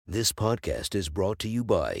This podcast is brought to you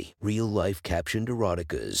by Real Life Captioned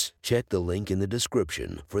Eroticas. Check the link in the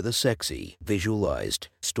description for the sexy, visualized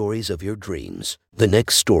stories of your dreams. The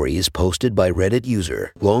next story is posted by Reddit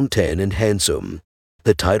user Long10 and Handsome.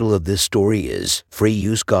 The title of this story is Free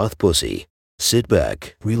Use Goth Pussy. Sit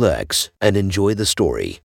back, relax, and enjoy the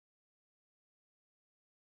story.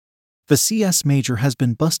 The CS major has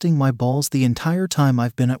been busting my balls the entire time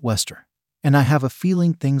I've been at Western, and I have a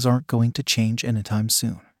feeling things aren't going to change anytime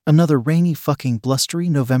soon. Another rainy fucking blustery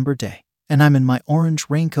November day, and I'm in my orange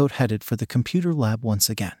raincoat headed for the computer lab once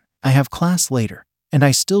again. I have class later, and I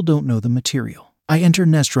still don't know the material. I enter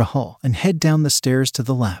Nestra Hall and head down the stairs to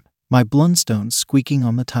the lab, my Blundstones squeaking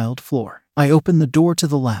on the tiled floor. I open the door to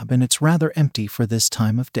the lab and it's rather empty for this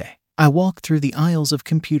time of day. I walk through the aisles of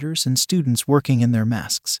computers and students working in their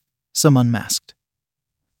masks, some unmasked.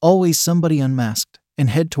 Always somebody unmasked, and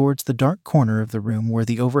head towards the dark corner of the room where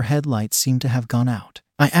the overhead lights seem to have gone out.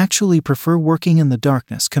 I actually prefer working in the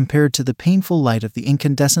darkness compared to the painful light of the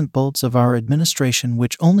incandescent bulbs of our administration,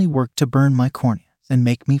 which only work to burn my cornea and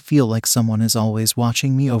make me feel like someone is always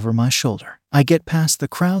watching me over my shoulder. I get past the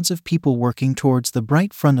crowds of people working towards the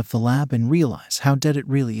bright front of the lab and realize how dead it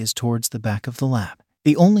really is towards the back of the lab.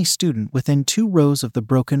 The only student within 2 rows of the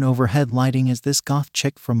broken overhead lighting is this goth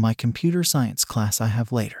chick from my computer science class I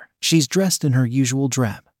have later. She's dressed in her usual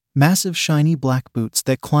drab, massive shiny black boots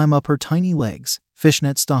that climb up her tiny legs,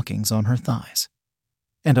 fishnet stockings on her thighs,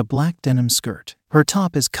 and a black denim skirt. Her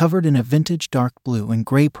top is covered in a vintage dark blue and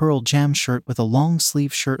gray pearl jam shirt with a long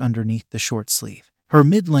sleeve shirt underneath the short sleeve. Her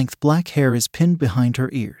mid-length black hair is pinned behind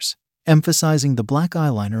her ears, emphasizing the black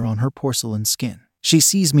eyeliner on her porcelain skin. She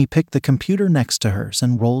sees me pick the computer next to hers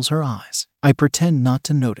and rolls her eyes. I pretend not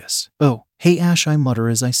to notice. "Oh, hey Ash," I mutter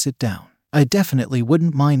as I sit down. I definitely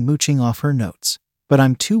wouldn't mind mooching off her notes, but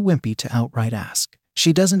I'm too wimpy to outright ask.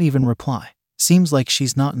 She doesn't even reply. Seems like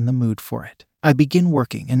she's not in the mood for it. I begin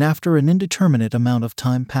working, and after an indeterminate amount of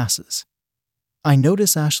time passes, I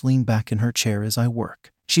notice Ash lean back in her chair as I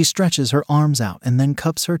work. She stretches her arms out and then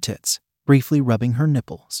cups her tits, briefly rubbing her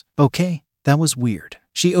nipples. Okay, that was weird.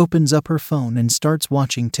 She opens up her phone and starts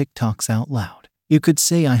watching TikToks out loud. You could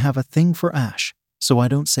say I have a thing for Ash, so I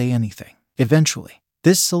don't say anything. Eventually,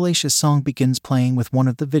 this salacious song begins playing with one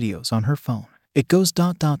of the videos on her phone. It goes ...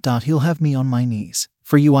 He'll have me on my knees.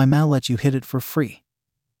 For you, I'ma let you hit it for free.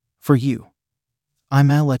 For you,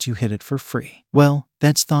 I'ma let you hit it for free. Well,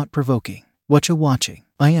 that's thought-provoking. Whatcha watching?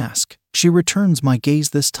 I ask. She returns my gaze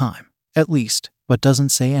this time, at least, but doesn't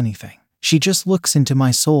say anything. She just looks into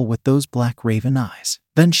my soul with those black raven eyes.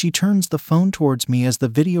 Then she turns the phone towards me as the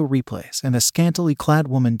video replays and a scantily clad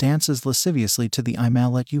woman dances lasciviously to the "I'ma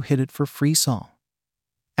let you hit it for free" song.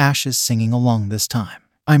 Ash is singing along this time.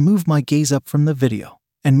 I move my gaze up from the video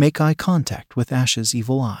and make eye contact with Ash's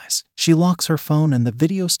evil eyes. She locks her phone and the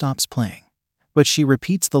video stops playing, but she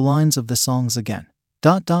repeats the lines of the songs again. ...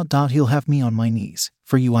 He'll have me on my knees.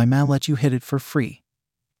 For you, I'ma let you hit it for free.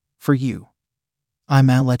 For you,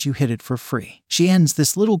 I'ma let you hit it for free. She ends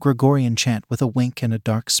this little Gregorian chant with a wink and a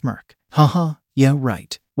dark smirk. Haha, yeah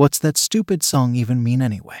right. What's that stupid song even mean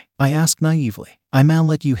anyway? I ask naively. I'ma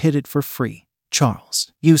let you hit it for free,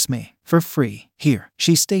 Charles. Use me. For free. Here,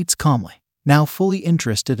 she states calmly, now fully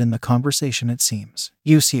interested in the conversation it seems.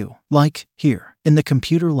 Use you. Like, here, in the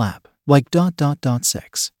computer lab. Like ...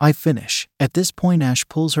 sex. I finish. At this point Ash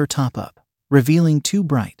pulls her top up, revealing 2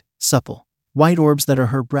 bright, supple, white orbs that are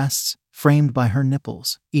her breasts, framed by her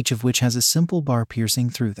nipples, each of which has a simple bar piercing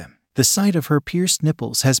through them. The sight of her pierced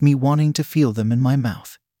nipples has me wanting to feel them in my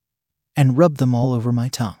mouth and rub them all over my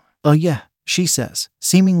tongue. Oh yeah, she says,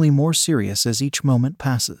 seemingly more serious as each moment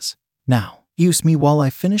passes. Now, use me while I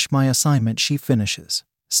finish my assignment. She finishes,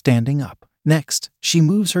 standing up. Next, she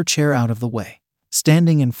moves her chair out of the way,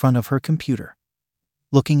 standing in front of her computer,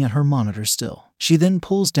 looking at her monitor still. She then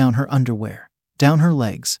pulls down her underwear, down her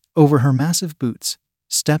legs, over her massive boots,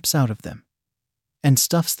 steps out of them, and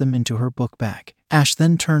stuffs them into her book bag. Ash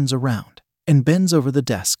then turns around and bends over the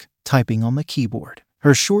desk, typing on the keyboard.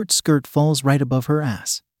 Her short skirt falls right above her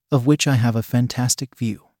ass, of which I have a fantastic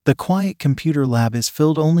view. The quiet computer lab is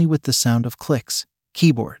filled only with the sound of clicks,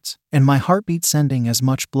 keyboards, and my heartbeat sending as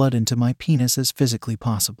much blood into my penis as physically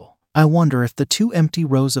possible. I wonder if the 2 empty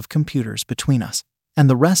rows of computers between us and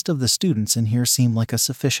the rest of the students in here seem like a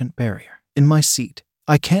sufficient barrier. In my seat,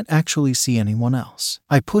 I can't actually see anyone else.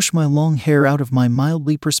 I push my long hair out of my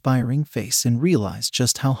mildly perspiring face and realize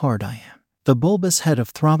just how hard I am. The bulbous head of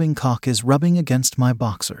throbbing cock is rubbing against my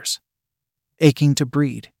boxers, aching to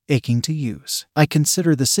breed, aching to use. I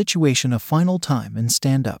consider the situation a final time and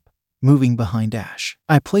stand up, moving behind Ash.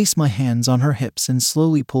 I place my hands on her hips and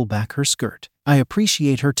slowly pull back her skirt. I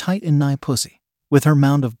appreciate her tight and nigh pussy, with her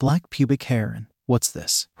mound of black pubic hair and, what's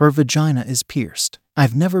this? Her vagina is pierced.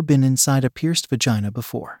 I've never been inside a pierced vagina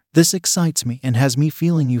before. This excites me and has me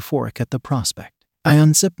feeling euphoric at the prospect. I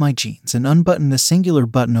unzip my jeans and unbutton the singular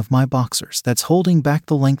button of my boxers that's holding back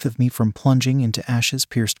the length of me from plunging into Ash's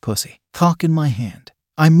pierced pussy. Cock in my hand,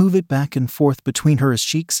 I move it back and forth between her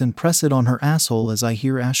cheeks and press it on her asshole as I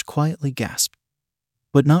hear Ash quietly gasp,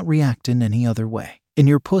 but not react in any other way. In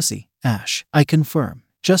your pussy, Ash, I confirm.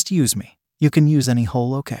 Just use me. You can use any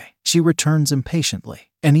hole, okay? She returns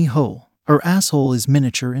impatiently. Any hole. Her asshole is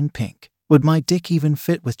miniature and pink. Would my dick even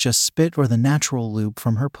fit with just spit or the natural lube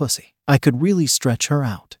from her pussy? I could really stretch her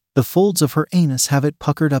out. The folds of her anus have it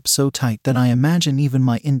puckered up so tight that I imagine even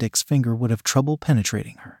my index finger would have trouble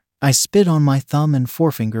penetrating her. I spit on my thumb and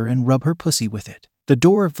forefinger and rub her pussy with it. The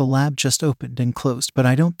door of the lab just opened and closed, but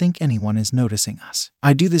I don't think anyone is noticing us.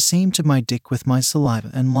 I do the same to my dick with my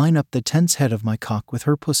saliva and line up the tense head of my cock with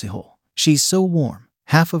her pussy hole. She's so warm.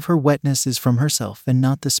 Half of her wetness is from herself and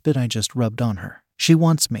not the spit I just rubbed on her. She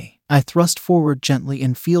wants me. I thrust forward gently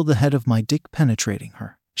and feel the head of my dick penetrating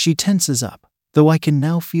her. She tenses up, though I can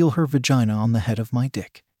now feel her vagina on the head of my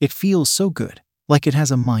dick. It feels so good, like it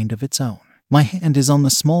has a mind of its own. My hand is on the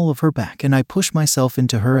small of her back and I push myself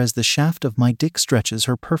into her as the shaft of my dick stretches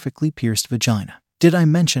her perfectly pierced vagina. Did I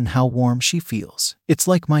mention how warm she feels? It's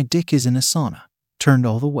like my dick is in a sauna, turned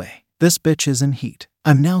all the way. This bitch is in heat.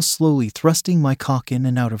 I'm now slowly thrusting my cock in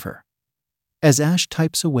and out of her as Ash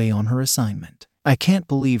types away on her assignment. I can't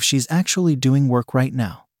believe she's actually doing work right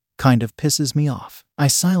now. Kind of pisses me off. I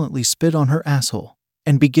silently spit on her asshole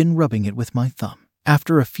and begin rubbing it with my thumb.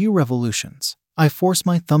 After a few revolutions, I force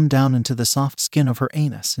my thumb down into the soft skin of her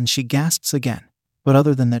anus and she gasps again, but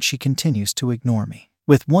other than that she continues to ignore me.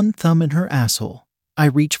 With one thumb in her asshole, I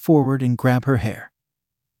reach forward and grab her hair,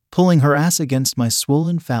 pulling her ass against my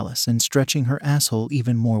swollen phallus and stretching her asshole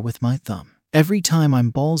even more with my thumb. Every time I'm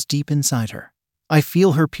balls deep inside her, I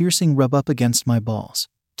feel her piercing rub up against my balls,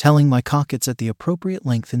 telling my cock it's at the appropriate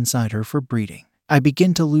length inside her for breeding. I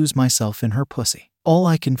begin to lose myself in her pussy. All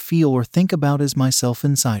I can feel or think about is myself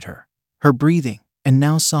inside her, her breathing, and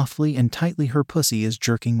now softly and tightly her pussy is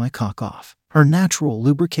jerking my cock off. Her natural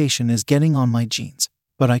lubrication is getting on my jeans,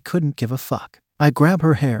 but I couldn't give a fuck. I grab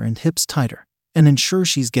her hair and hips tighter and ensure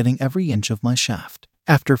she's getting every inch of my shaft.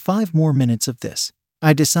 After 5 more minutes of this,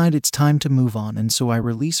 I decide it's time to move on, and so I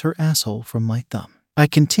release her asshole from my thumb. I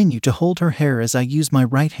continue to hold her hair as I use my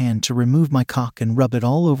right hand to remove my cock and rub it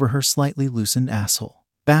all over her slightly loosened asshole.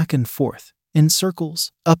 Back and forth, in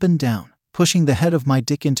circles, up and down, pushing the head of my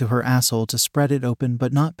dick into her asshole to spread it open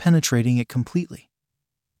but not penetrating it completely.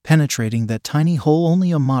 Penetrating that tiny hole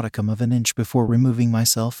only a modicum of an inch before removing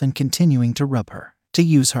myself and continuing to rub her. To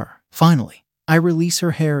use her. Finally, I release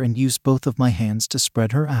her hair and use both of my hands to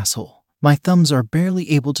spread her asshole. My thumbs are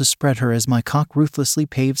barely able to spread her as my cock ruthlessly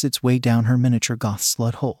paves its way down her miniature goth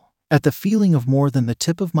slut hole. At the feeling of more than the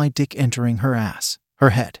tip of my dick entering her ass,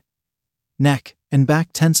 her head, neck, and back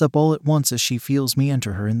tense up all at once as she feels me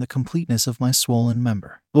enter her in the completeness of my swollen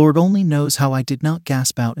member. Lord only knows how I did not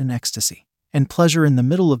gasp out in ecstasy and pleasure in the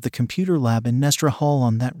middle of the computer lab in Nestra Hall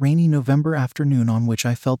on that rainy November afternoon on which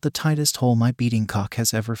I felt the tightest hole my beating cock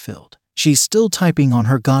has ever filled. She's still typing on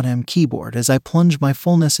her goddamn keyboard as I plunge my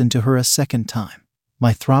fullness into her a second time,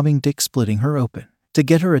 my throbbing dick splitting her open. To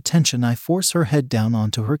get her attention, I force her head down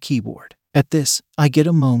onto her keyboard. At this, I get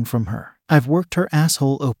a moan from her. I've worked her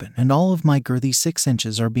asshole open and all of my girthy 6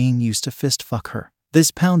 inches are being used to fist fuck her.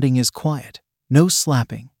 This pounding is quiet, no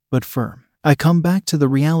slapping, but firm. I come back to the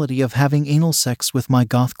reality of having anal sex with my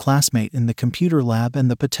goth classmate in the computer lab and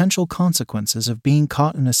the potential consequences of being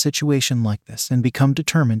caught in a situation like this and become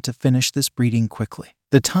determined to finish this breeding quickly.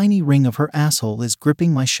 The tiny ring of her asshole is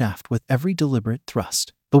gripping my shaft with every deliberate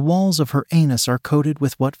thrust. The walls of her anus are coated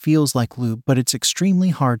with what feels like lube, but it's extremely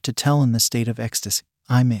hard to tell in the state of ecstasy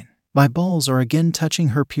I'm in. My balls are again touching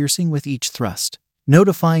her piercing with each thrust,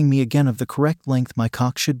 notifying me again of the correct length my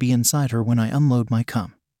cock should be inside her when I unload my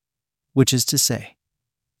cum. Which is to say,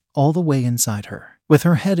 all the way inside her. With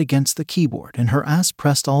her head against the keyboard and her ass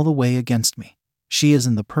pressed all the way against me, she is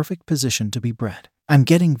in the perfect position to be bred. I'm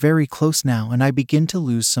getting very close now and I begin to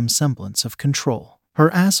lose some semblance of control.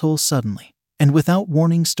 Her asshole suddenly, and without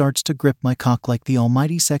warning, starts to grip my cock like the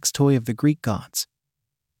almighty sex toy of the Greek gods,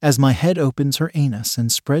 as my head opens her anus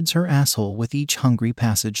and spreads her asshole with each hungry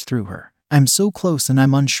passage through her. I'm so close and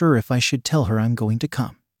I'm unsure if I should tell her I'm going to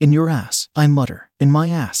come. In your ass, I mutter. In my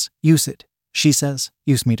ass, use it. She says,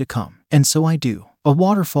 use me to come. And so I do. A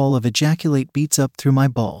waterfall of ejaculate beats up through my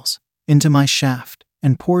balls, into my shaft,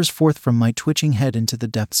 and pours forth from my twitching head into the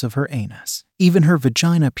depths of her anus. Even her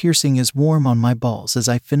vagina piercing is warm on my balls as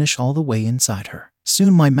I finish all the way inside her.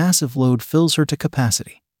 Soon my massive load fills her to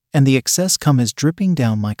capacity, and the excess cum is dripping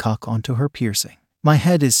down my cock onto her piercing. My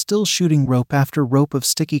head is still shooting rope after rope of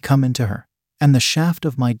sticky cum into her, and the shaft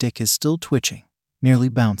of my dick is still twitching, nearly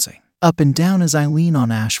bouncing up and down as I lean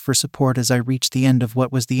on Ash for support as I reach the end of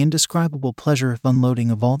what was the indescribable pleasure of unloading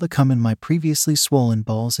of all the cum in my previously swollen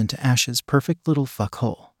balls into Ash's perfect little fuck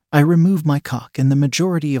hole. I remove my cock and the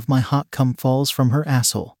majority of my hot cum falls from her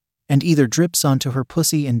asshole, and either drips onto her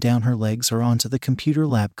pussy and down her legs or onto the computer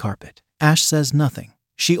lab carpet. Ash says nothing.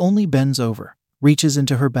 She only bends over, reaches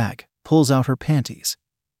into her bag, pulls out her panties,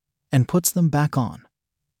 and puts them back on,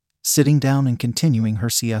 sitting down and continuing her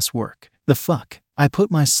CS work. The fuck? I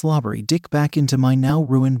put my slobbery dick back into my now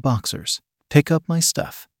ruined boxers, pick up my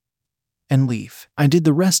stuff, and leave. I did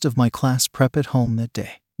the rest of my class prep at home that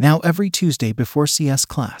day. Now every Tuesday before CS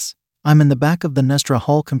class, I'm in the back of the Nestra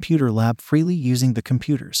Hall computer lab freely using the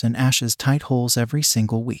computers and Ash's tight holes every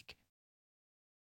single week.